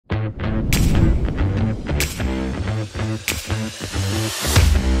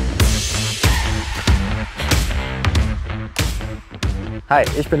Hi,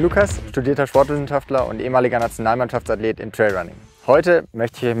 ich bin Lukas, studierter Sportwissenschaftler und ehemaliger Nationalmannschaftsathlet im Trailrunning. Heute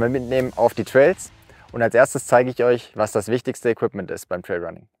möchte ich euch mal mitnehmen auf die Trails und als erstes zeige ich euch, was das wichtigste Equipment ist beim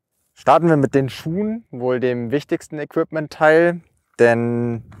Trailrunning. Starten wir mit den Schuhen, wohl dem wichtigsten Equipment-Teil,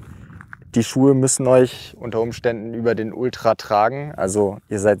 denn die Schuhe müssen euch unter Umständen über den Ultra tragen, also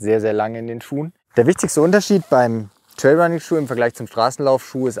ihr seid sehr, sehr lange in den Schuhen. Der wichtigste Unterschied beim Trailrunning-Schuh im Vergleich zum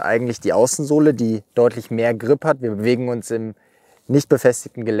Straßenlaufschuh ist eigentlich die Außensohle, die deutlich mehr Grip hat. Wir bewegen uns im nicht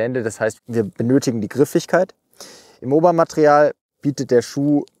befestigten Gelände, das heißt, wir benötigen die Griffigkeit. Im Obermaterial bietet der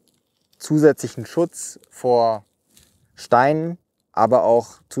Schuh zusätzlichen Schutz vor Steinen, aber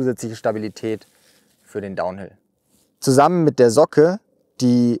auch zusätzliche Stabilität für den Downhill. Zusammen mit der Socke,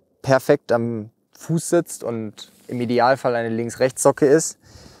 die perfekt am Fuß sitzt und im Idealfall eine Links-Rechts-Socke ist,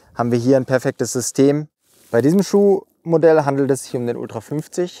 haben wir hier ein perfektes System. Bei diesem Schuhmodell handelt es sich um den Ultra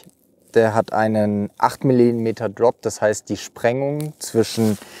 50. Der hat einen 8 mm Drop, das heißt die Sprengung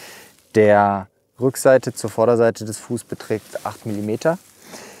zwischen der Rückseite zur Vorderseite des Fußes beträgt 8 mm.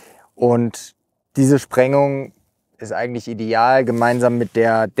 Und diese Sprengung ist eigentlich ideal, gemeinsam mit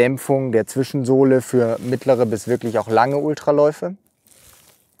der Dämpfung der Zwischensohle für mittlere bis wirklich auch lange Ultraläufe.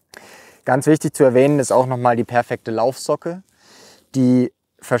 Ganz wichtig zu erwähnen ist auch nochmal die perfekte Laufsocke, die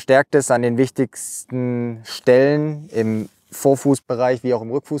verstärkt ist an den wichtigsten Stellen im Vorfußbereich wie auch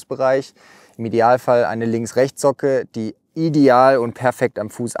im Rückfußbereich. Im Idealfall eine Links-Rechts-Socke, die ideal und perfekt am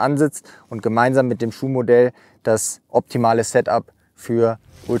Fuß ansitzt und gemeinsam mit dem Schuhmodell das optimale Setup für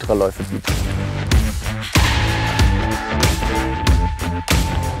Ultraläufe bietet.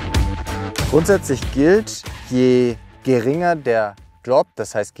 Grundsätzlich gilt, je geringer der Drop,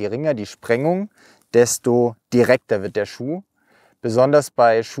 das heißt geringer die Sprengung, desto direkter wird der Schuh. Besonders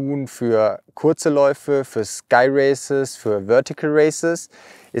bei Schuhen für kurze Läufe, für Sky Races, für Vertical Races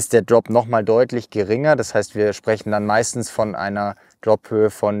ist der Drop nochmal deutlich geringer. Das heißt, wir sprechen dann meistens von einer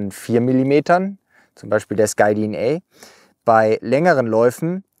Drophöhe von 4 mm, zum Beispiel der Sky DNA. Bei längeren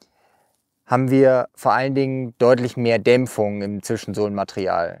Läufen haben wir vor allen Dingen deutlich mehr Dämpfung im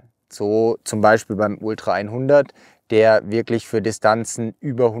Zwischensohlenmaterial. So zum Beispiel beim Ultra 100, der wirklich für Distanzen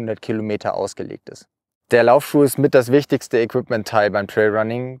über 100 Kilometer ausgelegt ist. Der Laufschuh ist mit das wichtigste Equipment-Teil beim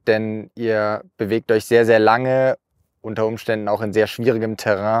Trailrunning, denn ihr bewegt euch sehr, sehr lange, unter Umständen auch in sehr schwierigem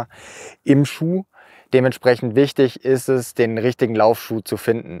Terrain im Schuh. Dementsprechend wichtig ist es, den richtigen Laufschuh zu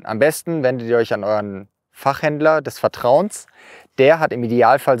finden. Am besten wendet ihr euch an euren Fachhändler des Vertrauens. Der hat im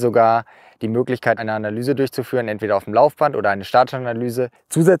Idealfall sogar die Möglichkeit, eine Analyse durchzuführen, entweder auf dem Laufband oder eine Statikanalyse.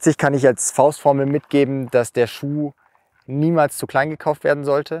 Zusätzlich kann ich als Faustformel mitgeben, dass der Schuh niemals zu klein gekauft werden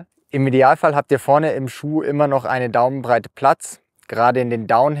sollte. Im Idealfall habt ihr vorne im Schuh immer noch eine Daumenbreite Platz. Gerade in den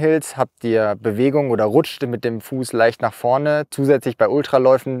Downhills habt ihr Bewegung oder rutscht mit dem Fuß leicht nach vorne. Zusätzlich bei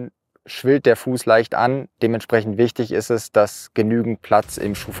Ultraläufen schwillt der Fuß leicht an. Dementsprechend wichtig ist es, dass genügend Platz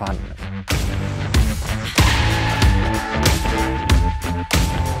im Schuh vorhanden ist.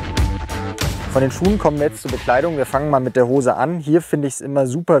 Von den Schuhen kommen wir jetzt zur Bekleidung. Wir fangen mal mit der Hose an. Hier finde ich es immer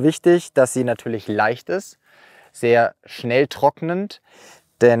super wichtig, dass sie natürlich leicht ist, sehr schnell trocknend.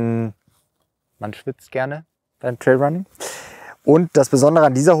 Denn man schwitzt gerne beim Trailrunning. Und das Besondere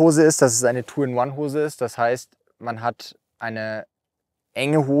an dieser Hose ist, dass es eine Two-in-One-Hose ist. Das heißt, man hat eine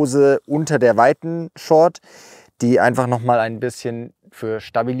enge Hose unter der weiten Short, die einfach nochmal ein bisschen für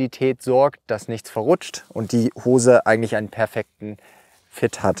Stabilität sorgt, dass nichts verrutscht und die Hose eigentlich einen perfekten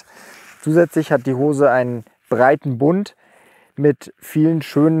Fit hat. Zusätzlich hat die Hose einen breiten Bund mit vielen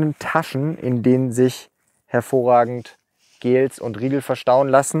schönen Taschen, in denen sich hervorragend Gels und Riegel verstauen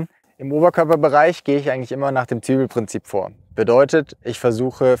lassen. Im Oberkörperbereich gehe ich eigentlich immer nach dem Zwiebelprinzip vor. Bedeutet, ich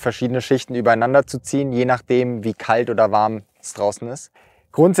versuche verschiedene Schichten übereinander zu ziehen, je nachdem wie kalt oder warm es draußen ist.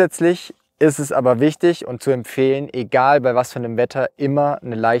 Grundsätzlich ist es aber wichtig und zu empfehlen, egal bei was für einem Wetter, immer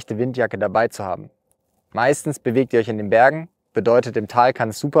eine leichte Windjacke dabei zu haben. Meistens bewegt ihr euch in den Bergen, bedeutet im Tal kann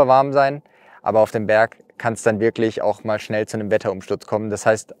es super warm sein, aber auf dem Berg kann es dann wirklich auch mal schnell zu einem Wetterumsturz kommen. Das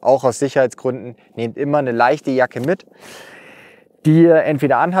heißt, auch aus Sicherheitsgründen nehmt immer eine leichte Jacke mit, die ihr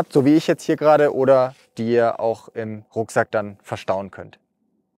entweder anhabt, so wie ich jetzt hier gerade, oder die ihr auch im Rucksack dann verstauen könnt.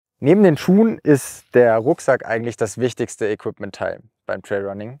 Neben den Schuhen ist der Rucksack eigentlich das wichtigste Equipment-Teil beim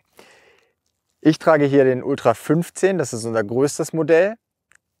Trailrunning. Ich trage hier den Ultra 15, das ist unser größtes Modell.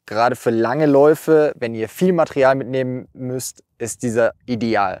 Gerade für lange Läufe, wenn ihr viel Material mitnehmen müsst, ist dieser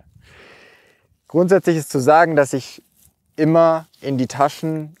ideal. Grundsätzlich ist zu sagen, dass ich immer in die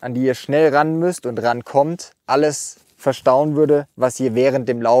Taschen, an die ihr schnell ran müsst und rankommt, alles verstauen würde, was ihr während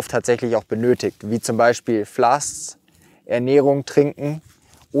dem Lauf tatsächlich auch benötigt. Wie zum Beispiel Flasks, Ernährung, Trinken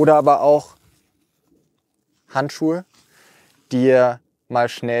oder aber auch Handschuhe, die ihr mal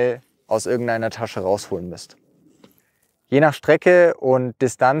schnell aus irgendeiner Tasche rausholen müsst. Je nach Strecke und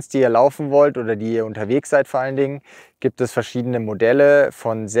Distanz, die ihr laufen wollt oder die ihr unterwegs seid vor allen Dingen, gibt es verschiedene Modelle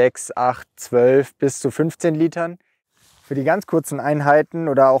von 6, 8, 12 bis zu 15 Litern. Für die ganz kurzen Einheiten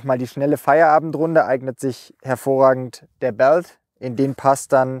oder auch mal die schnelle Feierabendrunde eignet sich hervorragend der Belt. In den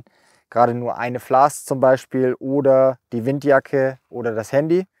passt dann gerade nur eine Flask zum Beispiel oder die Windjacke oder das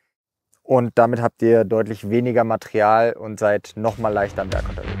Handy. Und damit habt ihr deutlich weniger Material und seid noch mal leichter am Berg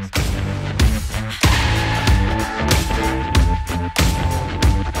unterwegs.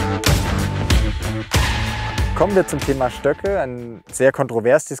 Kommen wir zum Thema Stöcke, ein sehr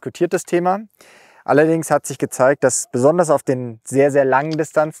kontrovers diskutiertes Thema. Allerdings hat sich gezeigt, dass besonders auf den sehr, sehr langen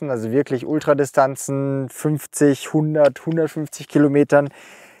Distanzen, also wirklich Ultradistanzen, 50, 100, 150 Kilometern,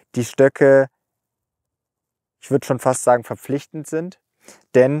 die Stöcke, ich würde schon fast sagen, verpflichtend sind.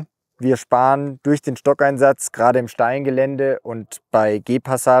 Denn wir sparen durch den Stockeinsatz, gerade im steilen Gelände und bei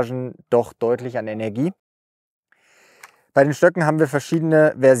Gehpassagen, doch deutlich an Energie. Bei den Stöcken haben wir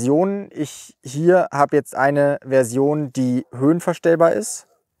verschiedene Versionen. Ich hier habe jetzt eine Version, die höhenverstellbar ist.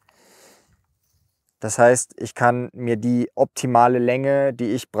 Das heißt, ich kann mir die optimale Länge,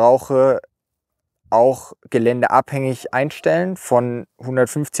 die ich brauche, auch geländeabhängig einstellen, von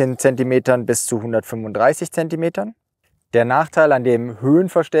 115 cm bis zu 135 cm. Der Nachteil an dem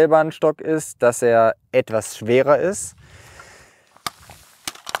höhenverstellbaren Stock ist, dass er etwas schwerer ist.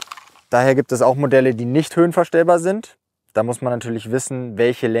 Daher gibt es auch Modelle, die nicht höhenverstellbar sind. Da muss man natürlich wissen,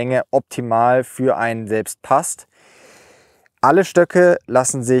 welche Länge optimal für einen selbst passt. Alle Stöcke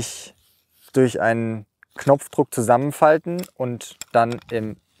lassen sich durch einen Knopfdruck zusammenfalten und dann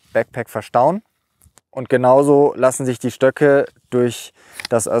im Backpack verstauen. Und genauso lassen sich die Stöcke durch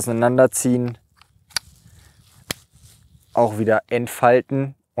das Auseinanderziehen auch wieder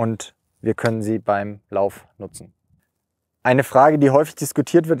entfalten und wir können sie beim Lauf nutzen. Eine Frage, die häufig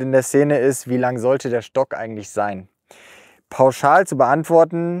diskutiert wird in der Szene ist, wie lang sollte der Stock eigentlich sein? Pauschal zu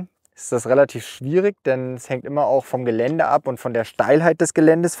beantworten ist das relativ schwierig, denn es hängt immer auch vom Gelände ab und von der Steilheit des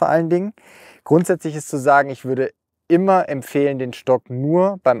Geländes vor allen Dingen. Grundsätzlich ist zu sagen, ich würde immer empfehlen, den Stock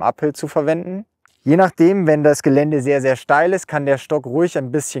nur beim Uphill zu verwenden. Je nachdem, wenn das Gelände sehr, sehr steil ist, kann der Stock ruhig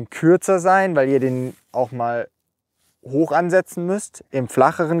ein bisschen kürzer sein, weil ihr den auch mal hoch ansetzen müsst. Im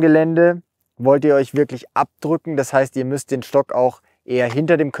flacheren Gelände wollt ihr euch wirklich abdrücken. Das heißt, ihr müsst den Stock auch eher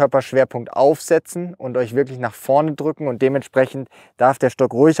hinter dem Körperschwerpunkt aufsetzen und euch wirklich nach vorne drücken und dementsprechend darf der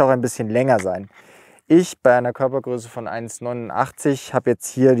Stock ruhig auch ein bisschen länger sein. Ich bei einer Körpergröße von 1,89 habe jetzt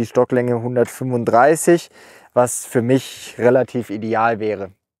hier die Stocklänge 135, was für mich relativ ideal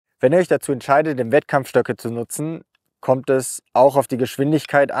wäre. Wenn ihr euch dazu entscheidet, im Wettkampf Stöcke zu nutzen, kommt es auch auf die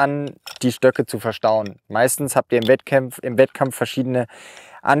Geschwindigkeit an, die Stöcke zu verstauen. Meistens habt ihr im Wettkampf verschiedene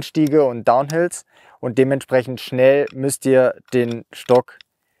Anstiege und Downhills und dementsprechend schnell müsst ihr den Stock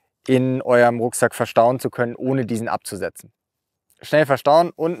in eurem Rucksack verstauen zu können, ohne diesen abzusetzen. Schnell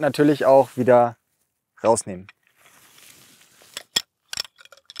verstauen und natürlich auch wieder rausnehmen.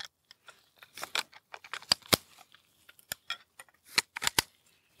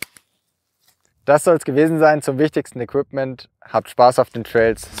 Das soll es gewesen sein zum wichtigsten Equipment. Habt Spaß auf den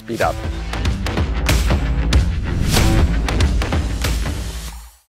Trails, Speed up!